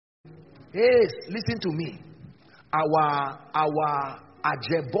Yes, listen to me. Our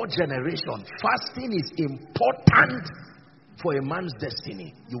Ajebo generation, fasting is important for a man's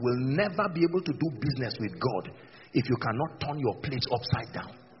destiny. You will never be able to do business with God if you cannot turn your plates upside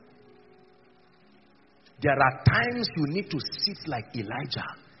down. There are times you need to sit like Elijah.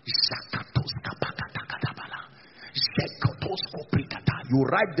 You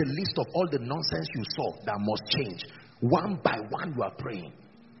write the list of all the nonsense you saw that must change. One by one you are praying.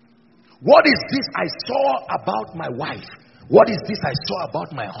 What is this I saw about my wife? What is this I saw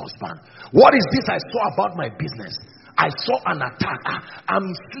about my husband? What is this I saw about my business? I saw an attack. I'm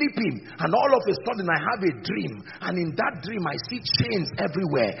sleeping and all of a sudden I have a dream, and in that dream I see chains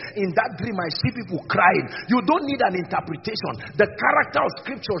everywhere. In that dream I see people crying. You don't need an interpretation. The character of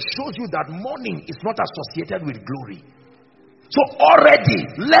scripture shows you that mourning is not associated with glory. So already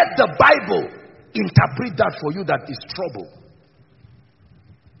let the Bible interpret that for you, that is trouble.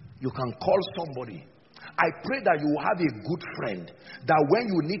 You can call somebody. I pray that you will have a good friend, that when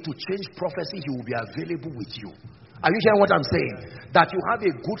you need to change prophecy, he will be available with you. Are you hearing what I'm saying? That you have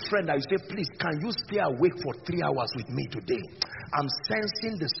a good friend that you say, please, can you stay awake for 3 hours with me today? I'm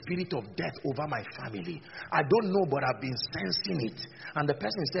sensing the spirit of death over my family. I don't know, but I've been sensing it. And the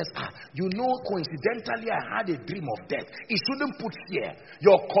person says, you know, coincidentally, I had a dream of death. It shouldn't put fear.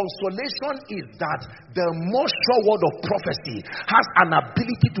 Your consolation is that the most sure word of prophecy has an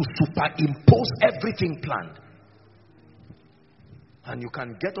ability to superimpose everything planned. And you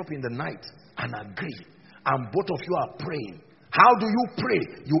can get up in the night and agree. And both of you are praying. How do you pray?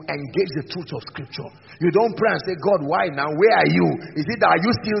 You engage the truth of scripture. You don't pray and say, God, why now? Where are you? Is it that are you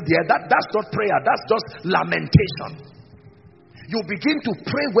still there? That's not prayer. That's just lamentation. You begin to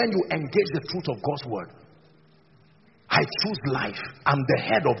pray when you engage the truth of God's word. I choose life. I'm the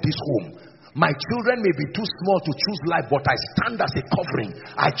head of this home. My children may be too small to choose life, but I stand as a covering.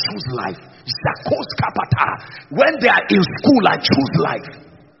 I choose life. When they are in school, I choose life.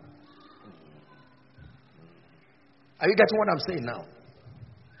 Are you getting what I'm saying now?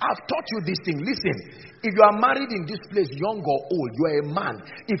 I've taught you this thing. Listen, if you are married in this place, young or old, you are a man.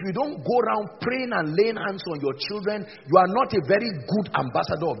 If you don't go around praying and laying hands on your children, you are not a very good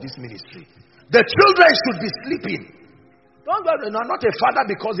ambassador of this ministry. The children should be sleeping. You are not a father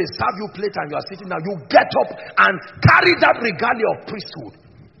because they serve you plate and you are sitting down. You get up and carry that regalia of priesthood.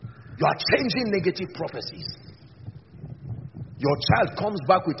 You are changing negative prophecies. Your child comes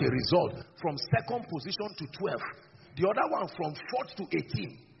back with a result from 2nd position to 12th. The other one from 4th to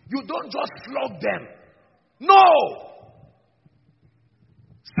 18. You don't just flog them. No!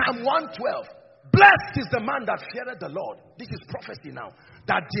 Psalm 112. Blessed is the man that feareth the Lord. This is prophecy now.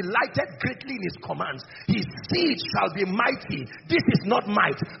 That delighteth greatly in his commands. His seed shall be mighty. This is not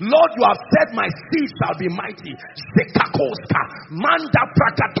might. Lord, you have said my seed shall be mighty.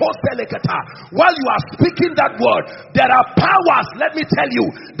 While you are speaking that word, there are powers, let me tell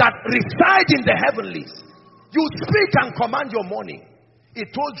you, that reside in the heavenlies. You speak and command your morning. He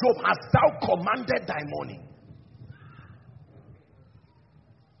told Job, hast thou commanded thy morning?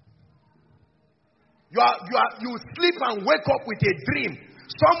 You sleep and wake up with a dream.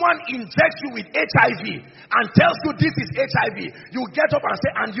 Someone injects you with HIV and tells you this is HIV. You get up and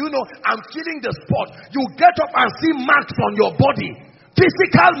say, and you know, I'm feeling the spot. You get up and see marks on your body.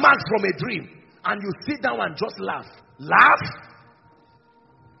 Physical marks from a dream. And you sit down and just laugh. Laugh?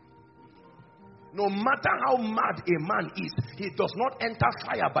 No matter how mad a man is, he does not enter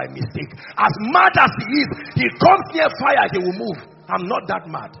fire by mistake. As mad as he is, he comes near fire, he will move. I'm not that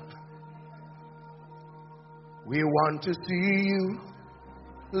mad. We want to see you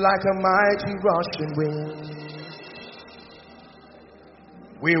like a mighty rushing wind.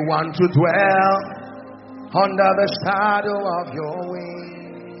 We want to dwell under the shadow of your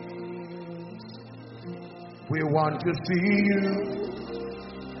wings. We want to see you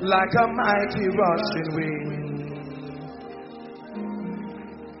like a mighty rushing wind.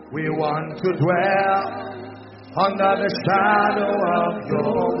 We want to dwell under the shadow of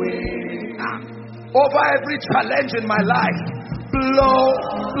your wings. Over every challenge in my life, blow,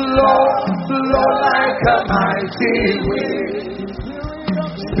 blow, blow like a mighty wind.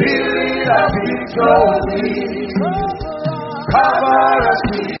 Spirit of victory, cover us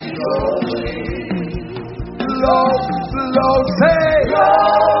with your wings. Blow, blow, say, blow,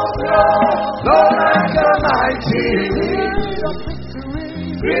 blow, blow like a mighty wind.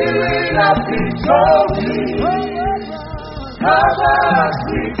 Spirit of victory,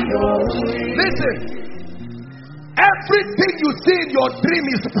 listen, everything you see in your dream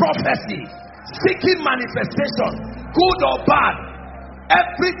is prophecy, seeking manifestation, good or bad.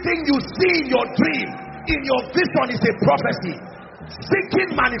 Everything you see in your dream, in your vision, is a prophecy.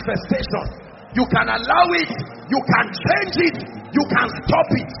 Seeking manifestation. You can allow it, you can change it, you can stop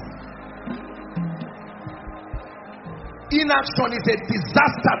it. Inaction is a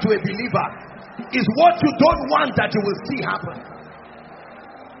disaster to a believer. It's what you don't want that you will see happen.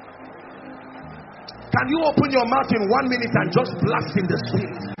 Can you open your mouth in 1 minute and just blast in the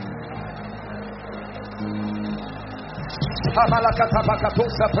spirit?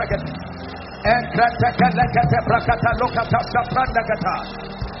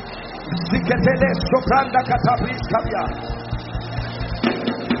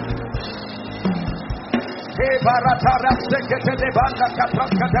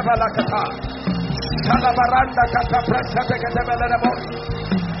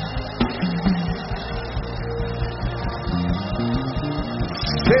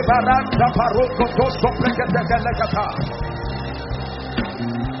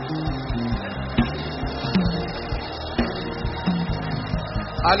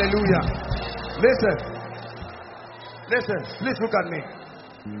 Hallelujah. Listen, please look at me.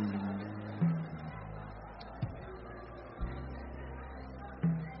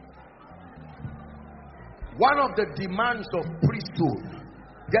 One of the demands of priesthood,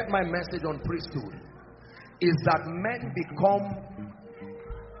 get my message on priesthood, is that men become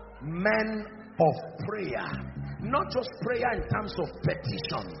men of prayer. Not just prayer in terms of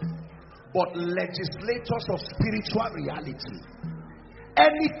petition, but legislators of spiritual reality.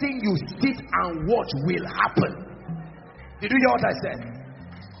 Anything you sit and watch will happen. Did you hear what I said?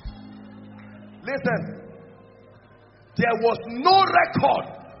 Listen, there was no record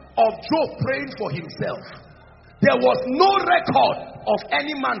of Job praying for himself. There was no record of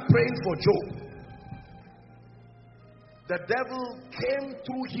any man praying for Job. The devil came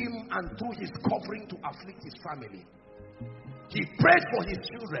through him and through his covering to afflict his family. He prayed for his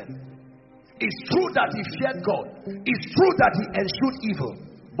children. It's true that he feared God. It's true that he eschewed evil.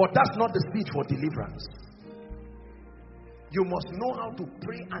 But that's not the seed for deliverance. You must know how to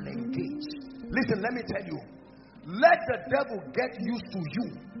pray and engage. Listen, let me tell you. Let the devil get used to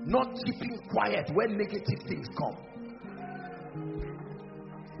you not keeping quiet when negative things come.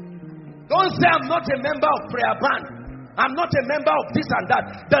 Don't say, I'm not a member of prayer band. I'm not a member of this and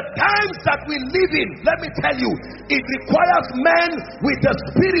that. The times that we live in, let me tell you, it requires men with the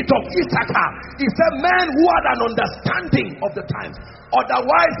spirit of Issachar. It's a man who had an understanding of the times.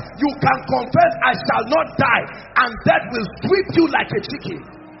 Otherwise, you can confess, I shall not die, and death will sweep you like a chicken.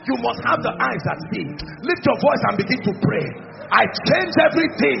 You must have the eyes that see. Lift your voice and begin to pray. I change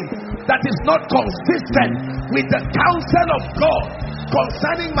everything that is not consistent with the counsel of God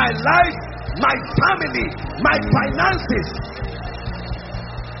concerning my life, my family, my finances.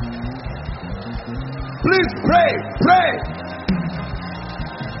 Please pray, pray.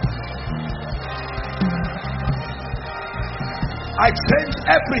 I change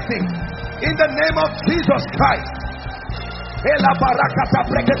everything in the name of Jesus Christ. Every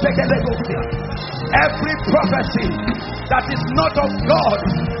prophecy that is not of God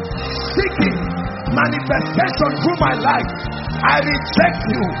seeking manifestation through my life, I reject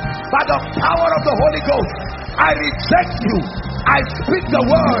you by the power of the Holy Ghost. I reject you. I speak the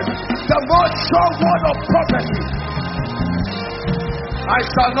word, the most sure word of prophecy. I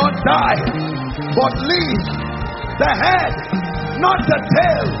shall not die, but live, the head, not the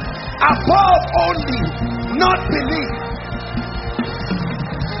tail, above only, not beneath.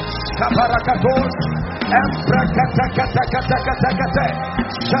 Kabarakatos, Embrakatakatakatakatakate,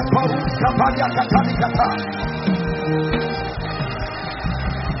 Shaparus Kabariakatanikata.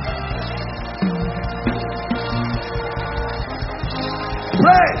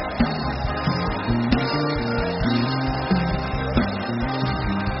 Pray.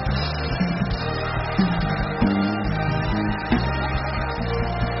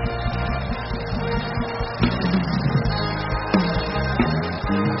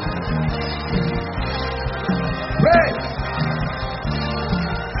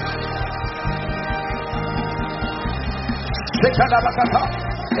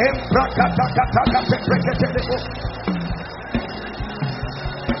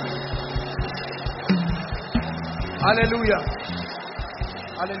 Hallelujah.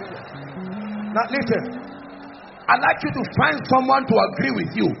 Hallelujah. Now listen, I'd like you to find someone to agree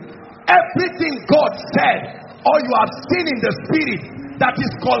with you. Everything God said or you have seen in the spirit that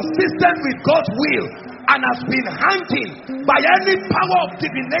is consistent with God's will and has been hanging by any power of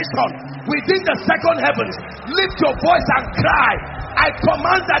divination within the second heavens, lift your voice and cry, I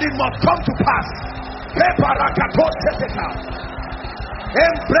command that it must come to pass.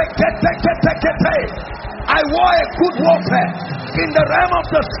 I war a good warfare in the realm of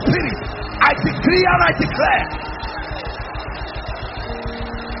the spirit. I decree and I declare.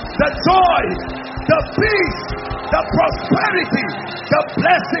 the joy, the peace, the prosperity, the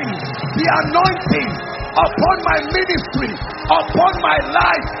blessing, the anointing upon my ministry, upon my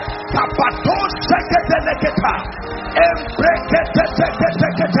life.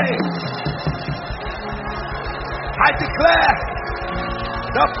 I declare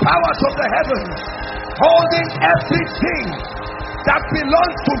the powers of the heavens holding everything that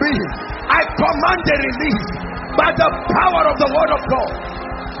belongs to me. I command a release by the power of the word of God.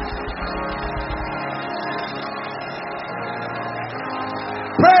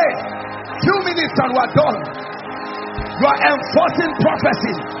 Pray. Few minutes and we're done. You are enforcing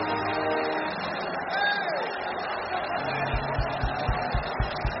prophecy.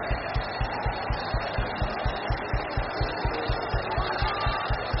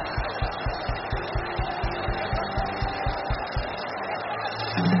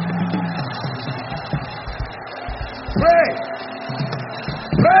 Pray.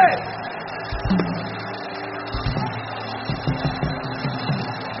 Pray.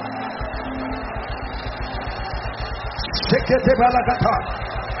 Sekete balagata,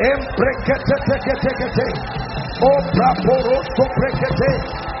 embrekete tekete, obra poroso brekete,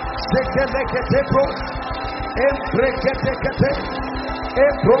 sekelekete bro, embrekete kete,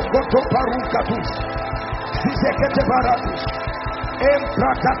 ebrokoto parukatus, sekete baratus,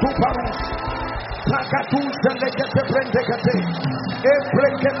 embrakatu parus, plakatus selekete brendekete,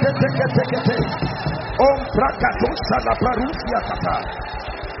 embrekete tekete, ombrakatus salaparus yakata.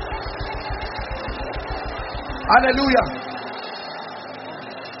 Hallelujah.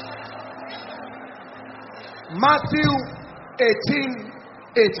 Matthew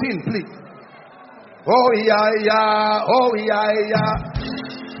 18, please. Oh yeah, yeah, oh yeah, yeah,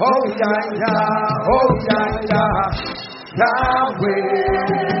 oh yeah, yeah, oh yeah, yeah, Yahweh,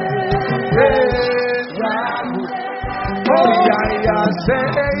 oh yeah, yeah, say,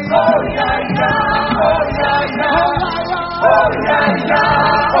 oh yeah, yeah, oh yeah, yeah, oh yeah,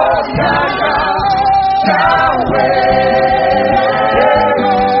 yeah, oh yeah, yeah, Yahweh.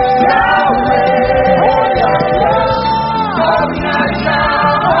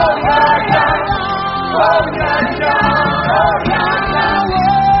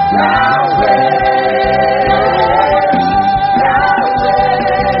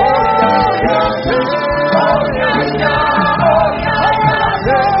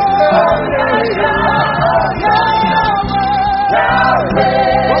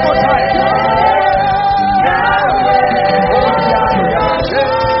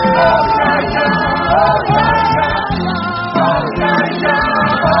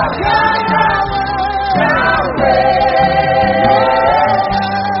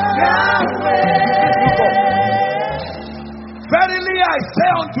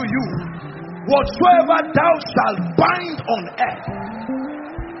 Whatsoever thou shalt bind on earth,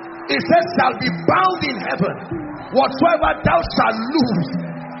 it says, shall be bound in heaven. Whatsoever thou shalt loose,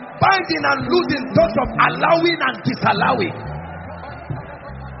 binding and loosing, thoughts of allowing and disallowing.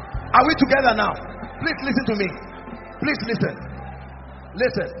 Are we together now? Please listen to me. Please listen.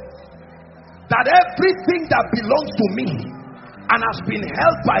 Listen. That everything that belongs to me and has been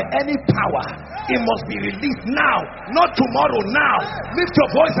held by any power, it must be released now, not tomorrow. Now lift your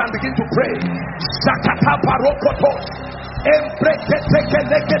voice and begin to pray. Shakata parokoto,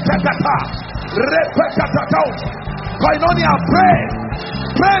 embreketekeleketata, repekatato. Koinonia, pray.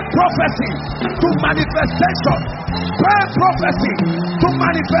 Pray prophecy to manifestation. Pray prophecy to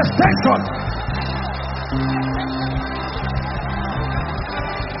manifestation.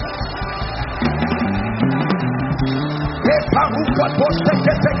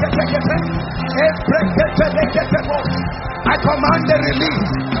 I command the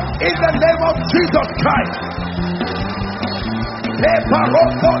release in the name of Jesus Christ.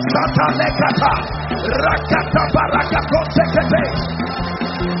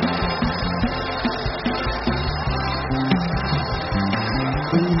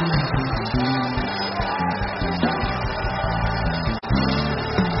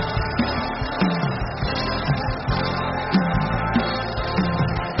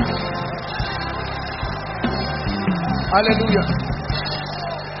 Hallelujah.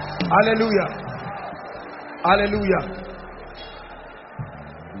 Hallelujah. Hallelujah.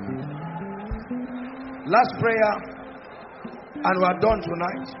 Last prayer and we are done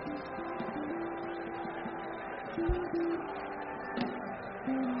tonight.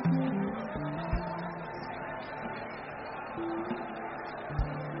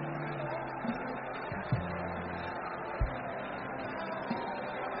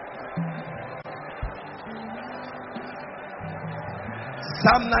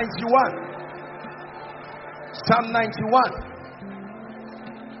 Psalm 91. Psalm 91.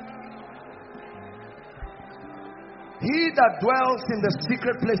 He that dwells in the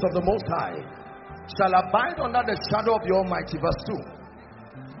secret place of the Most High shall abide under the shadow of the Almighty. Verse 2.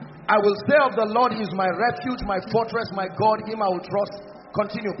 I will say of the Lord, He is my refuge, my fortress, my God, Him I will trust.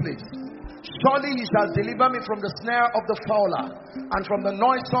 Continue, please. Surely He shall deliver me from the snare of the fowler and from the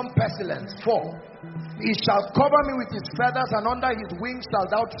noisome pestilence. 4. He shall cover me with His feathers, and under His wings shalt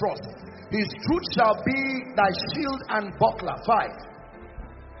thou trust. His truth shall be thy shield and buckler.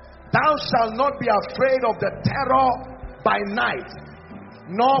 5. Thou shalt not be afraid of the terror by night,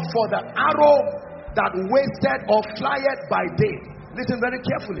 nor for the arrow that wasteth or flieth by day. Listen very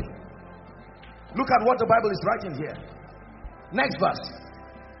carefully. Look at what the Bible is writing here. Next verse.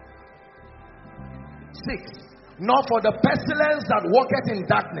 6. Nor for the pestilence that walketh in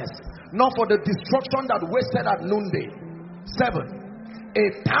darkness, nor for the destruction that wasteth at noonday. 7.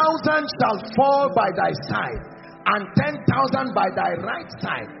 1,000 shall fall by thy side, and 10,000 by thy right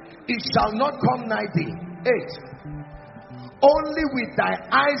side. It shall not come nigh thee. 8. Only with thy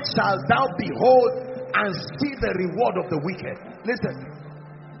eyes shalt thou behold and see the reward of the wicked. Listen.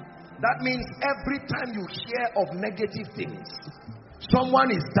 That means every time you hear of negative things,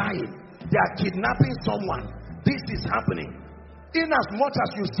 someone is dying, they are kidnapping someone, this is happening. In as much as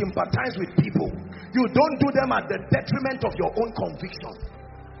you sympathize with people, you don't do them at the detriment of your own conviction.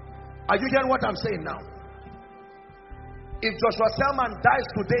 Are you hearing what I'm saying now? If Joshua Selman dies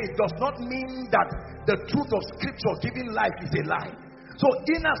today, it does not mean that the truth of scripture giving life is a lie. So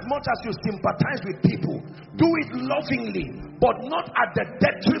in as much as you sympathize with people, do it lovingly, but not at the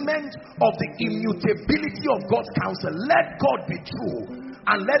detriment of the immutability of God's counsel. Let God be true,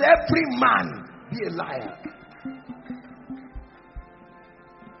 and let every man be a liar.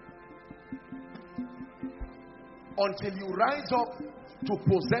 Until you rise up to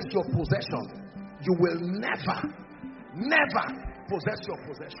possess your possession, you will never possess your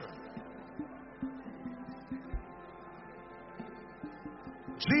possession.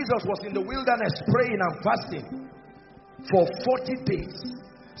 Jesus was in the wilderness praying and fasting for 40 days.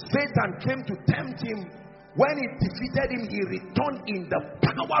 Satan came to tempt him. When he defeated him, he returned in the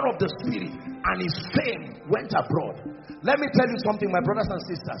power of the Spirit, and his fame went abroad. Let me tell you something, my brothers and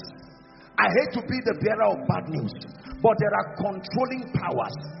sisters. I hate to be the bearer of bad news, but there are controlling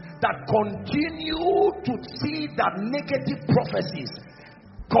powers that continue to see that negative prophecies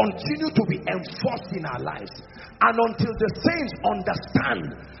continue to be enforced in our lives. And until the saints understand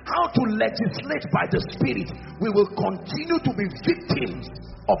how to legislate by the Spirit, we will continue to be victims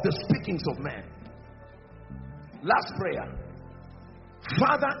of the speakings of men. Last prayer.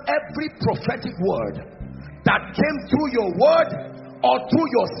 Father, every prophetic word that came through your word or through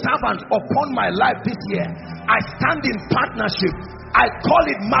your servant upon my life this year, I stand in partnership. I call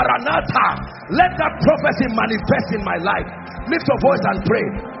it Maranatha. Let that prophecy manifest in my life. Lift your voice and pray.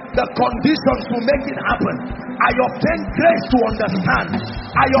 The conditions to make it happen. I obtain grace to understand.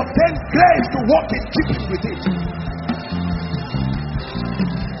 I obtain grace to walk in keeping with it.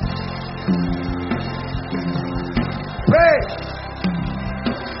 Pray.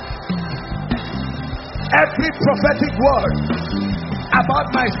 Every prophetic word about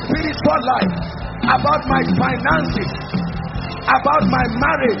my spiritual life, about my finances, about my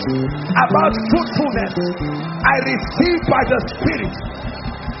marriage, about fruitfulness, I receive by the Spirit.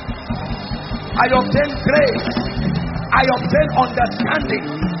 I obtain grace. I obtain understanding.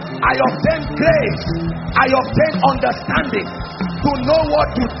 I obtain grace. I obtain understanding to know what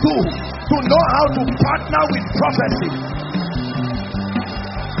to do, to know how to partner with prophecy.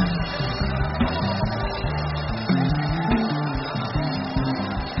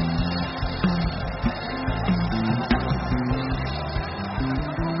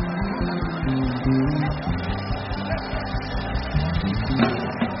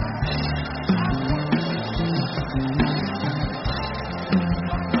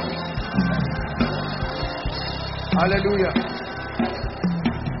 Hallelujah.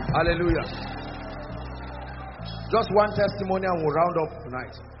 Hallelujah. Just one testimony and we'll round up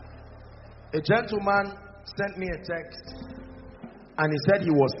tonight. A gentleman sent me a text and he said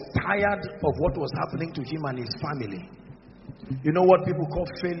he was tired of what was happening to him and his family. You know what people call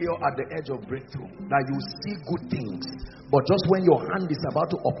failure at the edge of breakthrough? That you see good things, but just when your hand is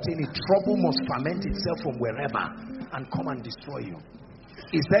about to obtain it, trouble must ferment itself from wherever and come and destroy you.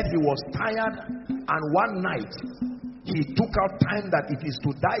 He said he was tired, and one night he took out time that if he's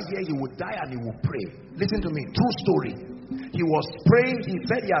to die here, he would die and he would pray. Listen to me, true story. He was praying. He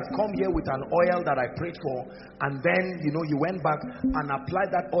said he had come here with an oil that I prayed for, and then he went back and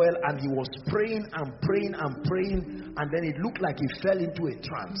applied that oil, and he was praying and praying and praying, and then it looked like he fell into a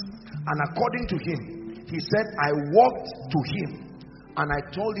trance. And according to him, he said, I walked to him and I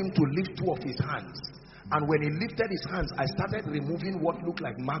told him to lift two of his hands. And when he lifted his hands, I started removing what looked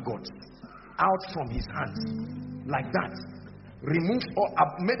like maggots out from his hands. Like that. Removed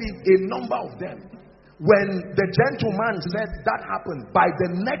maybe a number of them. When the gentleman said that happened, by the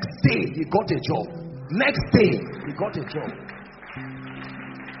next day he got a job. Next day he got a job.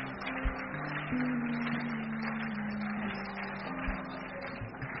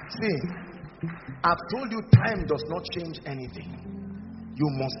 See, I've told you time does not change anything. You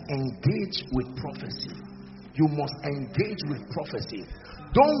must engage with prophecy. You must engage with prophecy.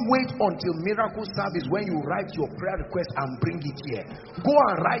 Don't wait until miracle service when you write your prayer request and bring it here. Go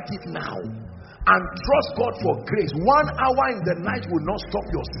and write it now. And trust God for grace. 1 hour in the night will not stop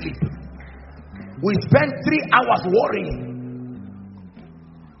your sleep. We spend 3 hours worrying.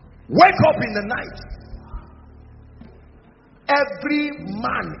 Wake up in the night. Every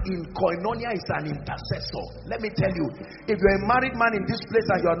man in koinonia is an intercessor. Let me tell you, if you're a married man in this place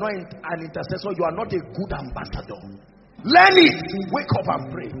and you are not an intercessor, you are not a good ambassador. Learn it. Wake up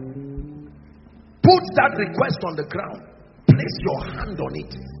and pray. Put that request on the ground. Place your hand on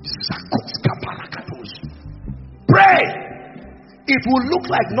it. Pray. It will look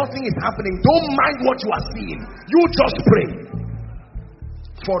like nothing is happening. Don't mind what you are seeing. You just pray.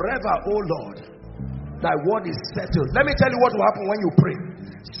 Forever, oh Lord, thy word is settled. Let me tell you what will happen when you pray.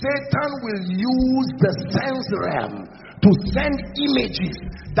 Satan will use the sense realm to send images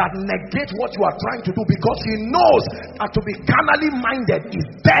that negate what you are trying to do, because he knows that to be carnally minded is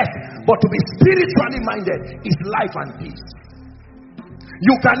death, but to be spiritually minded is life and peace.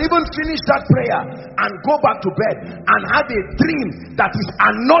 You can even finish that prayer and go back to bed and have a dream that is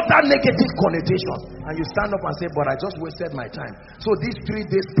another negative connotation, and you stand up and say, but I just wasted my time. So these 3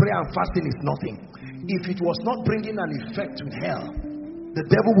 days prayer and fasting is nothing. If it was not bringing an effect to hell, the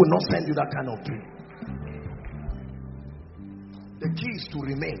devil will not send you that kind of dream. The key is to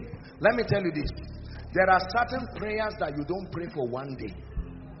remain. Let me tell you this. There are certain prayers that you don't pray for one day.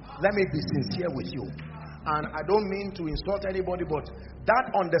 Let me be sincere with you. And I don't mean to insult anybody, but that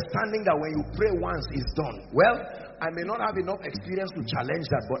understanding that when you pray once is done. Well, I may not have enough experience to challenge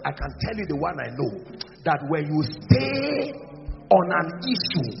that, but I can tell you the one I know. That when you stay on an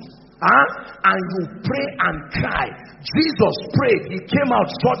issue, and you pray and cry. Jesus prayed. He came out,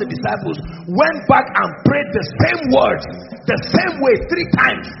 saw the disciples, went back and prayed the same words, the same way 3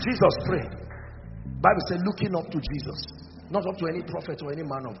 times. Jesus prayed. Bible said, looking up to Jesus, not up to any prophet or any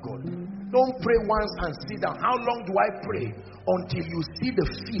man of God. Don't pray once and sit down. How long do I pray? Until you see the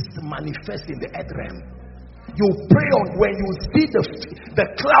feast manifest in the earth realm. You pray on when you see the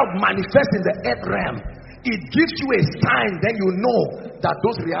cloud manifest in the earth realm. It gives you a sign, then you know that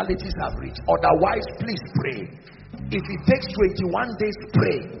those realities have reached. Otherwise, please pray. If it takes 21 days,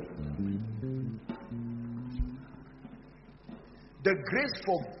 pray. The grace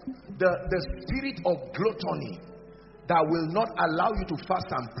for the spirit of gluttony that will not allow you to fast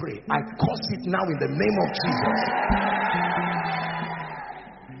and pray, I curse it now in the name of Jesus.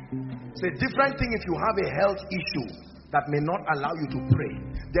 It's a different thing if you have a health issue that may not allow you to pray.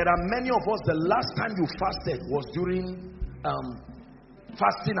 There are many of us, the last time you fasted was during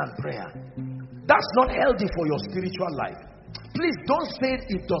fasting and prayer. That's not healthy for your spiritual life. Please don't say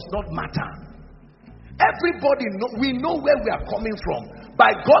it does not matter. Everybody we know where we are coming from.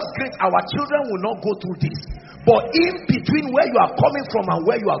 By God's grace, our children will not go through this. But in between where you are coming from and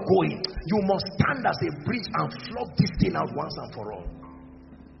where you are going, you must stand as a bridge and flog this thing out once and for all.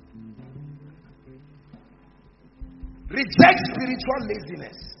 Reject spiritual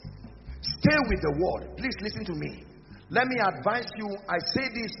laziness. Stay with the word. Please listen to me. Let me advise you. I say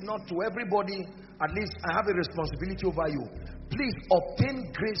this not to everybody. At least I have a responsibility over you. Please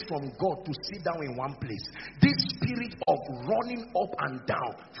obtain grace from God to sit down in one place. This spirit of running up and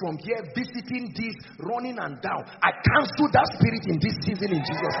down, from here visiting this, running and down, I cancel that spirit in this season in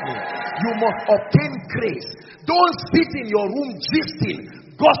Jesus' name. You must obtain grace. Don't sit in your room gisting,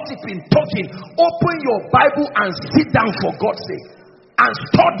 gossiping, talking. Open your Bible and sit down for God's sake and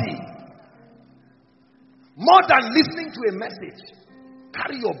study. More than listening to a message,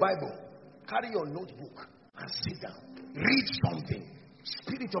 carry your Bible, carry your notebook and sit down. Read something.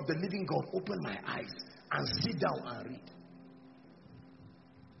 Spirit of the living God, open my eyes and sit down and read.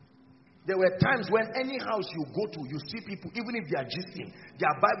 There were times when any house you go to, you see people, even if they are gisting,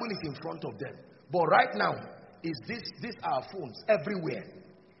 their Bible is in front of them. But right now, these are phones everywhere.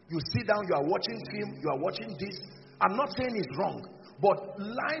 You sit down, you are watching film, you are watching this. I'm not saying it's wrong, but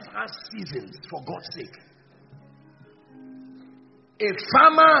life has seasons, for God's sake. A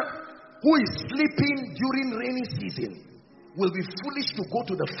farmer who is sleeping during rainy season will be foolish to go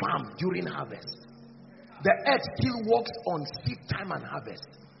to the farm during harvest. The earth still works on seed time and harvest.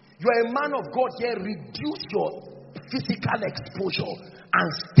 You're a man of God here. Reduce your physical exposure and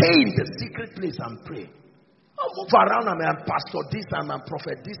stay in the secret place and pray. Don't move around. I'm a pastor this, I'm a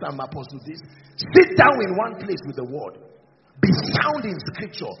prophet this, I'm a apostle this. Sit down in one place with the word. Be sound in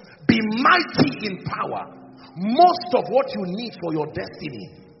scripture. Be mighty in power. Most of what you need for your destiny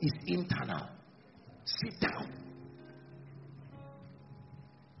is internal. Sit down.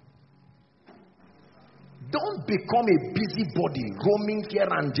 Don't become a busybody roaming here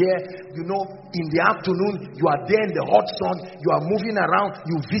and there. You know, in the afternoon, you are there in the hot sun, you are moving around,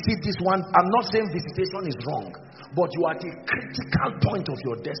 you visit this one. I'm not saying visitation is wrong, but you are at a critical point of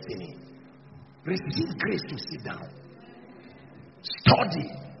your destiny. Receive grace to sit down.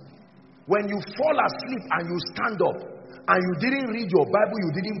 Study. When you fall asleep and you stand up and you didn't read your Bible,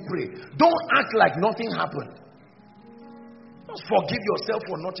 you didn't pray, don't act like nothing happened. Don't forgive yourself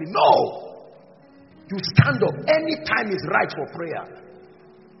for nothing. No. You stand up. Any time is right for prayer.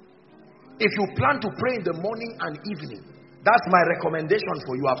 If you plan to pray in the morning and evening, that's my recommendation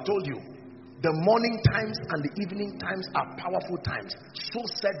for you. I've told you. The morning times and the evening times are powerful times. So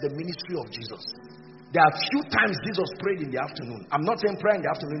said the ministry of Jesus. There are few times Jesus prayed in the afternoon. I'm not saying prayer in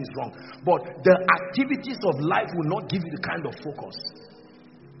the afternoon is wrong, but the activities of life will not give you the kind of focus.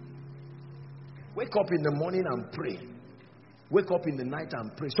 Wake up in the morning and pray. Wake up in the night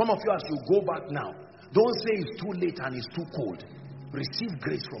and pray. Some of you, as you go back now, don't say it's too late and it's too cold. Receive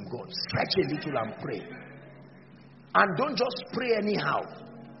grace from God. Stretch a little and pray. And don't just pray anyhow.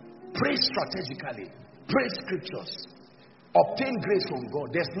 Pray strategically. Pray scriptures. Obtain grace from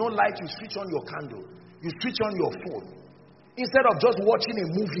God. There's no light, you switch on your candle. You switch on your phone. Instead of just watching a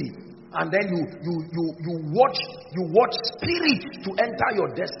movie and then you watch spirit to enter your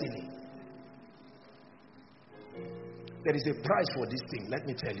destiny. There is a price for this thing. Let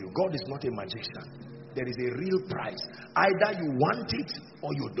me tell you, God is not a magician. There is a real price. Either you want it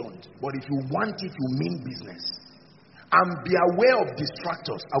or you don't. But if you want it, you mean business. And be aware of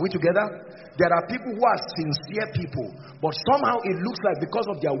distractors. Are we together? There are people who are sincere people, but somehow it looks like because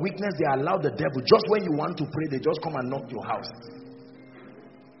of their weakness, they allow the devil. Just when you want to pray, they just come and knock your house.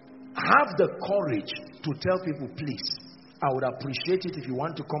 Have the courage to tell people, please, I would appreciate it if you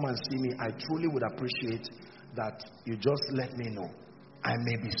want to come and see me. I truly would appreciate that you just let me know. I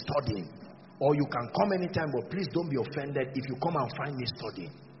may be studying. Or you can come anytime, but please don't be offended if you come and find me studying.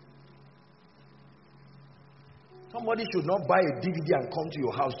 Somebody should not buy a DVD and come to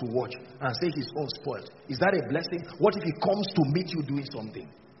your house to watch and say his own spoiled. Is that a blessing? What if he comes to meet you doing something?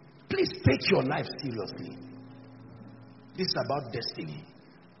 Please take your life seriously. This is about destiny.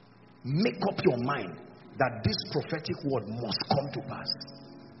 Make up your mind that this prophetic word must come to pass.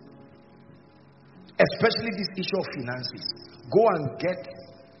 Especially this issue of finances. Go and get.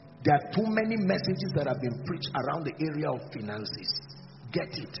 There are too many messages that have been preached around the area of finances. Get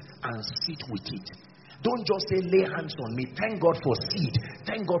it and sit with it. Don't just say, lay hands on me. Thank God for seed.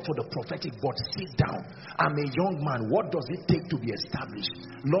 Thank God for the prophetic, but sit down. I'm a young man. What does it take to be established?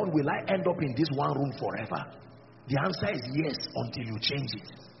 Lord, will I end up in this one room forever? The answer is yes, until you change it.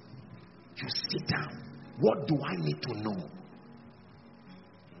 You sit down. What do I need to know?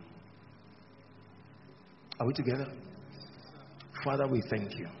 Are we together? Father, we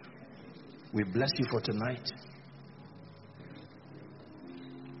thank you. We bless you for tonight.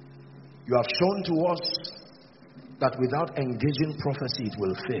 You have shown to us that without engaging prophecy, it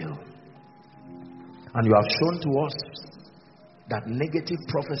will fail. And you have shown to us that negative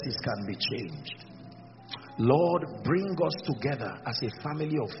prophecies can be changed. Lord, bring us together as a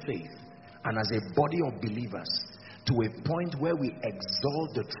family of faith and as a body of believers to a point where we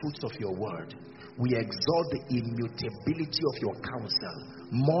exalt the truths of your word. We exalt the immutability of your counsel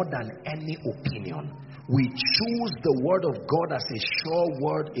more than any opinion. We choose the word of God as a sure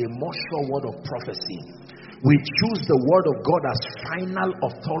word, a more sure word of prophecy. We choose the word of God as final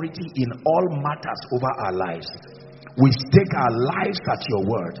authority in all matters over our lives. We stake our lives at your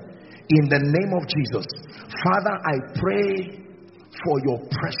word. In the name of Jesus. Father, I pray for your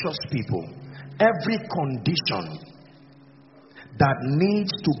precious people. Every condition that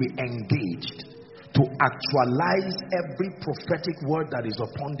needs to be engaged to actualize every prophetic word that is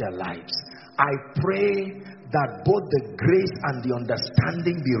upon their lives, I pray that both the grace and the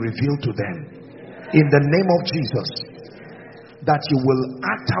understanding be revealed to them. In the name of Jesus, that you will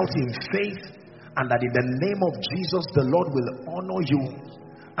act out in faith, and that in the name of Jesus, the Lord will honor you,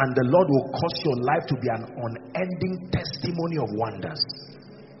 and the Lord will cause your life to be an unending testimony of wonders.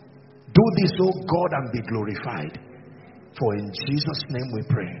 Do this, O God, and be glorified. For in Jesus' name we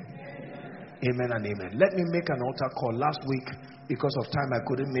pray. Amen and amen. Let me make an altar call. Last week, because of time, I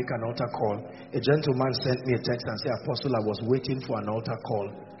couldn't make an altar call. A gentleman sent me a text and said, Apostle, I was waiting for an altar call.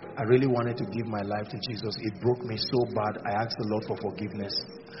 I really wanted to give my life to Jesus. It broke me so bad. I asked the Lord for forgiveness.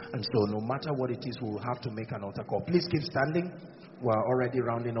 And so no matter what it is, we will have to make an altar call. Please keep standing. We're already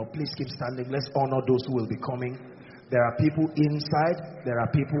rounding up. Please keep standing. Let's honor those who will be coming. There are people inside. There are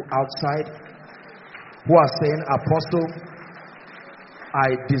people outside who are saying, Apostle, I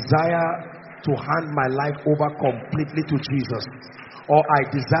desire to hand my life over completely to Jesus. Or I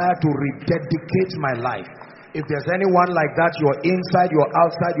desire to rededicate my life. If there's anyone like that, you're inside, you're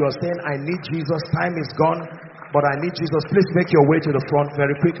outside, you're saying, I need Jesus, time is gone, but I need Jesus, please make your way to the front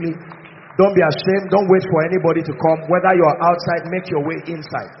very quickly. Don't be ashamed, don't wait for anybody to come. Whether you're outside, make your way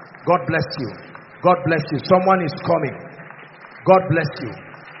inside. God bless you. God bless you. Someone is coming. God bless you.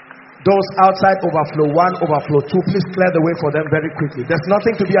 Those outside, overflow 1, overflow 2, please clear the way for them very quickly. There's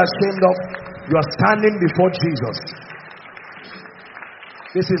nothing to be ashamed of. You are standing before Jesus.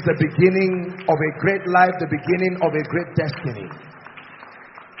 This is the beginning of a great life, the beginning of a great destiny.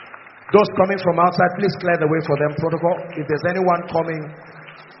 Those coming from outside, please clear the way for them. Protocol. If there's anyone coming,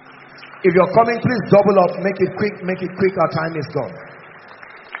 if you're coming, please double up. Make it quick, make it quick. Our time is gone.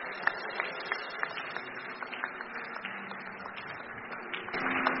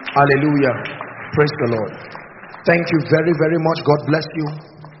 Hallelujah. Praise the Lord. Thank you very, very much. God bless you.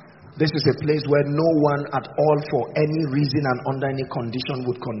 This is a place where no one at all, for any reason and under any condition,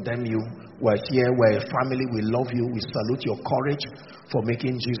 would condemn you. We're here, we're a family, we love you, we salute your courage for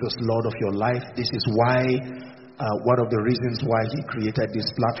making Jesus Lord of your life. This is why, one of the reasons why he created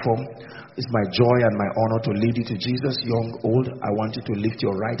this platform. It's my joy and my honor to lead you to Jesus, young, old. I want you to lift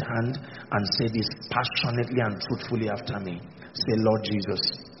your right hand and say this passionately and truthfully after me. Say, Lord Jesus,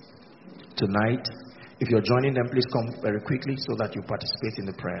 tonight, if you're joining them, please come very quickly so that you participate in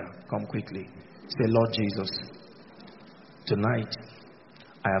the prayer. Come quickly. Say, Lord Jesus, tonight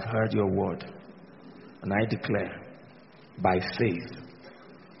I have heard your word, and I declare by faith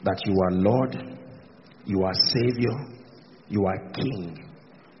that you are Lord, you are Savior, you are King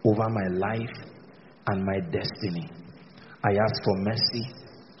over my life and my destiny. I ask for mercy.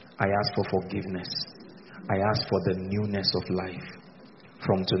 I ask for forgiveness. I ask for the newness of life.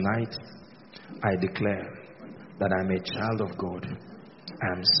 From tonight, I declare that I'm a child of God.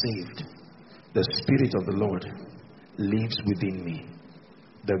 I am saved. The Spirit of the Lord lives within me.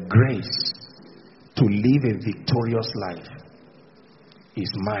 The grace to live a victorious life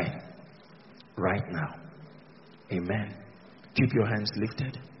is mine right now. Amen. Keep your hands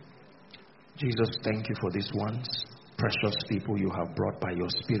lifted. Jesus, thank you for these ones, precious people you have brought by your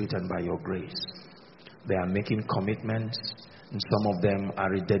Spirit and by your grace. They are making commitments, and some of them are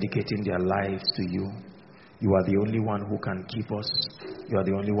rededicating their lives to you. You are the only one who can keep us. You are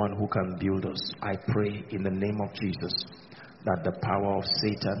the only one who can build us. I pray in the name of Jesus that the power of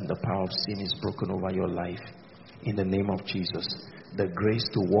Satan, the power of sin is broken over your life. In the name of Jesus, the grace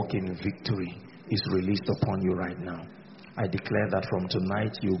to walk in victory is released upon you right now. I declare that from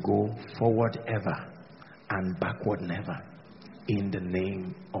tonight you go forward ever and backward never. In the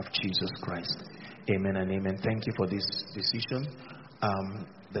name of Jesus Christ. Amen and amen. Thank you for this decision.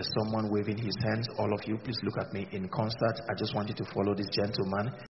 There's someone waving his hands. All of you, please look at me in concert. I just want you to follow this gentleman.